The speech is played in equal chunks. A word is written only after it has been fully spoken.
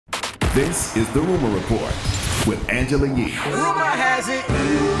This is the Rumor Report with Angela Yee. Rumor has it.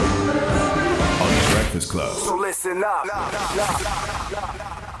 On the Breakfast Club. So listen up.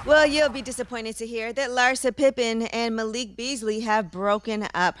 Well, you'll be disappointed to hear that Larsa, Pippen, and Malik Beasley have broken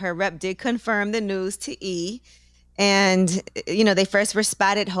up. Her rep did confirm the news to E! And, you know, they first were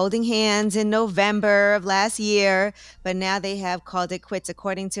spotted holding hands in November of last year, but now they have called it quits.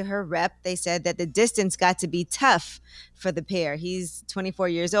 According to her rep, they said that the distance got to be tough for the pair. He's 24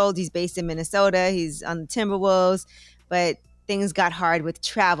 years old. He's based in Minnesota. He's on the Timberwolves, but things got hard with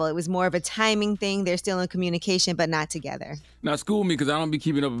travel. It was more of a timing thing. They're still in communication, but not together. Now, school me, because I don't be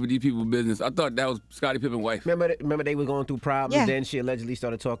keeping up with these people's business. I thought that was Scottie Pippen's wife. Remember they were going through problems. Yeah. Then she allegedly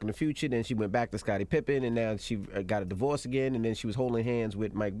started talking to Future. Then she went back to Scottie Pippen, and now she got a divorce again. And then she was holding hands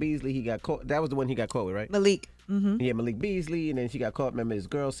with Mike Beasley. He got caught. That was the one he got caught with, right? Malik. Mm-hmm. Yeah, Malik Beasley, and then she got caught. Remember his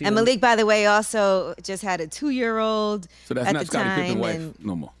girl? And Malik, by the way, also just had a 2-year-old. So that's at not the Scottie time, Pippen's wife and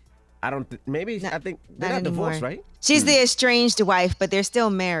no more. I don't. Maybe I think they're not not divorced, anymore. right? She's the estranged wife, but they're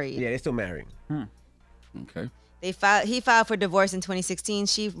still married. Yeah, they're still married. Okay. He filed for divorce in 2016.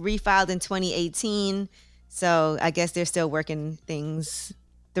 She refiled in 2018. So I guess they're still working things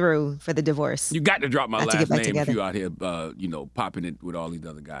through for the divorce. You got to drop my Not to last get back name if together. you out here, popping it with all these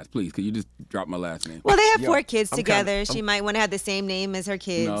other guys. Please, could you just drop my last name? Well, they have 4 kids I'm together. kinda- she might want to have the same name as her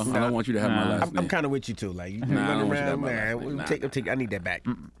kids. No, I don't want you to have my last name. I'm kind of with you too. Like you Nah, I running don't want you to have around, my man. last name. Take. I need that back.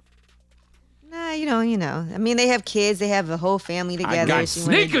 Nah, you know. I mean, they have kids. They have a whole family together. I got She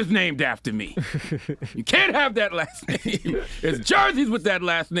wanted- sneakers named after me. You can't have that last name. There's jerseys with that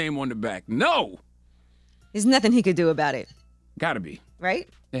last name on the back. No. There's nothing he could do about it, Gotta be. right?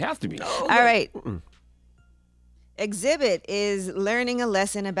 It has to be. All right. Exhibit is learning a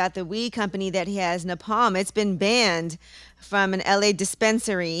lesson about the weed company that he has, Napalm. It's been banned from an LA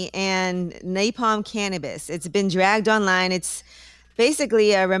dispensary, and Napalm Cannabis. It's been dragged online. It's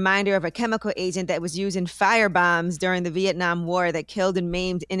basically a reminder of a chemical agent that was used in firebombs during the Vietnam War that killed and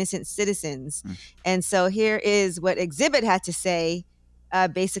maimed innocent citizens. And so here is what Exhibit had to say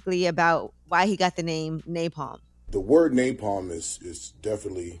basically about why he got the name Napalm. The word napalm is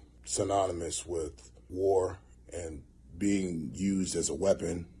definitely synonymous with war and being used as a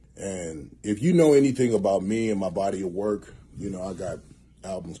weapon. And if you know anything about me and my body of work, you know, I got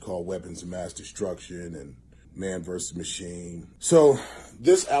albums called Weapons of Mass Destruction and Man vs. Machine. So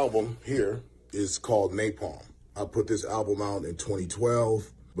this album here is called Napalm. I put this album out in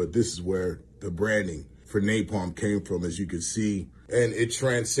 2012, but this is where the branding for Napalm came from, as you can see. And it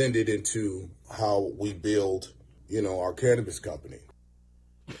transcended into how we build, you know, our cannabis company.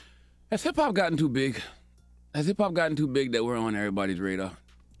 Has hip-hop gotten too big? Has hip-hop gotten too big that we're on everybody's radar?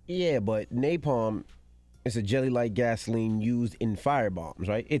 Yeah, but napalm is a jelly-like gasoline used in firebombs,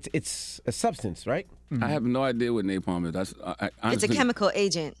 right? It's a substance, right? I have no idea what napalm is. It's a honestly, chemical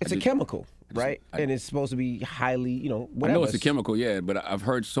agent. It's a chemical, right? And it's supposed to be highly, whatever. I know it's a chemical, yeah, but I've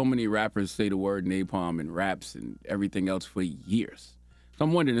heard so many rappers say the word napalm in raps and everything else for years. So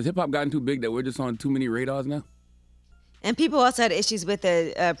I'm wondering, has hip-hop gotten too big that we're just on too many radars now? And people also had issues with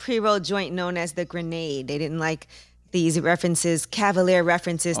a pre-rolled joint known as the grenade. They didn't like these references, cavalier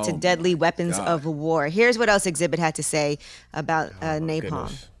references to deadly weapons of war. Here's what else Exhibit had to say about napalm.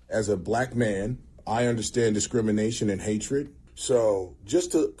 goodness. As a black man, I understand discrimination and hatred. So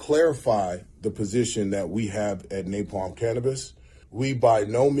just to clarify the position that we have at Napalm Cannabis, we by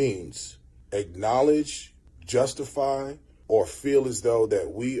no means acknowledge, justify, or feel as though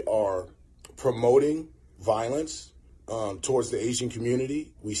that we are promoting violence towards the Asian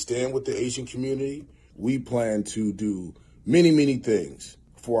community. We stand with the Asian community. We plan to do many, many things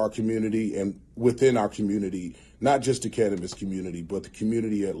for our community and within our community, not just the cannabis community, but the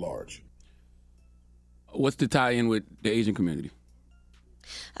community at large. What's the tie-in with the Asian community?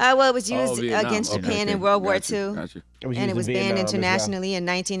 Well, it was used Vietnam. against Okay, Japan okay. in World War Gotcha, II. gotcha. And used it was in banned Vietnam as well. internationally in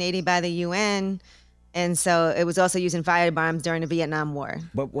 1980 by the UN. And so it was also used in firebombs during the Vietnam War.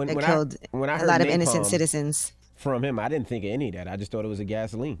 But when that I killed heard a lot of innocent napalm citizens. from him, I didn't think of any of that. I just thought it was a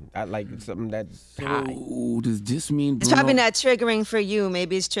gasoline. I like something that's high. Oh, does this mean It's probably not triggering for you.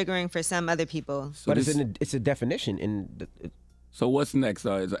 Maybe it's triggering for some other people So But this- it's a definition So what's next?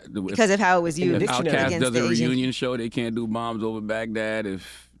 because of how it was used if dictionary. Outkast against does the a Asian. reunion show, they can't do bombs over Baghdad.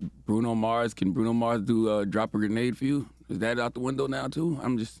 If Bruno Mars do drop a grenade for you? Is that out the window now too?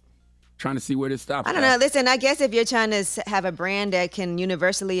 I'm just trying to see where this stops. I don't know. Listen, I guess if you're trying to have a brand that can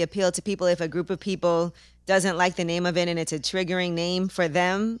universally appeal to people, if a group of people doesn't like the name of it and it's a triggering name for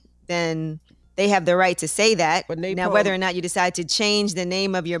them, then they have the right to say that. But Now, napalm- whether or not you decide to change the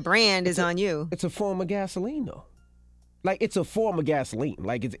name of your brand is on you. It's a form of gasoline, though. Like, it's a form of gasoline.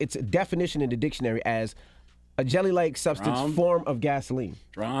 Like, it's a definition in the dictionary as A jelly-like substance form of gasoline.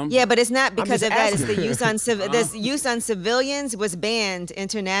 Yeah, but it's not because of that. It's the asking. use on civilians was banned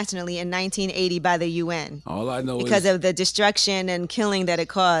internationally in 1980 by the UN. All I know because is of the destruction and killing that it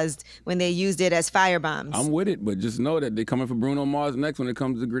caused when they used it as firebombs. I'm with it, but just know that they're coming for Bruno Mars next when it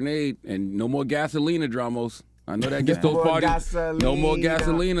comes to grenade, and no more Gasolina dramos. I know that gets those parties. No more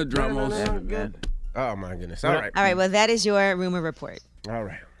Gasolina dramos. Oh my goodness! All right. All right. Well, that is your rumor report. All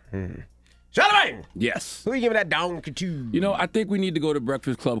right. Charlamagne! Yes. Who are you giving that down to? You know, I think we need to go to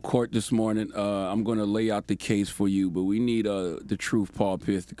Breakfast Club court this morning. I'm going to lay out the case for you, but we need the truth, Paul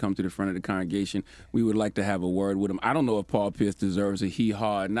Pierce, to come to the front of the congregation. We would like to have a word with him. I don't know if Paul Pierce deserves a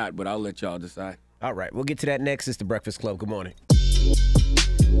hee-haw or not, but I'll let y'all decide. All right. We'll get to that next. It's the Breakfast Club. Good morning.